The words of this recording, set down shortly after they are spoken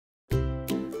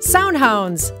Sound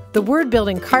Hounds, the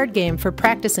word-building card game for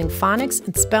practicing phonics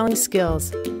and spelling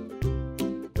skills.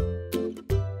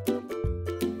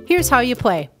 Here's how you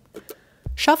play.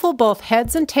 Shuffle both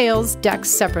heads and tails decks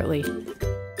separately.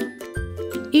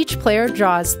 Each player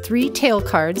draws 3 tail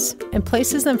cards and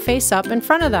places them face up in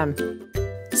front of them.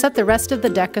 Set the rest of the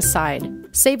deck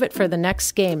aside. Save it for the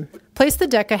next game. Place the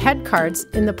deck of head cards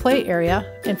in the play area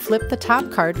and flip the top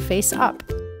card face up.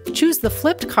 Choose the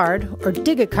flipped card or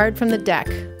dig a card from the deck.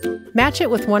 Match it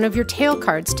with one of your tail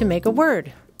cards to make a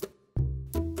word.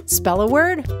 Spell a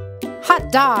word?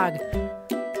 Hot dog!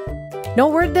 No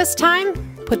word this time?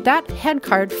 Put that head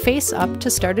card face up to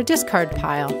start a discard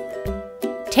pile.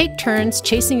 Take turns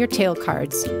chasing your tail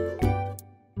cards.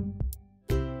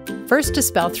 First to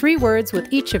spell 3 words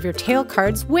with each of your tail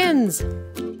cards wins!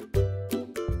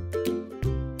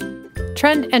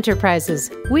 Trend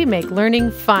Enterprises. We make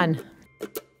learning fun.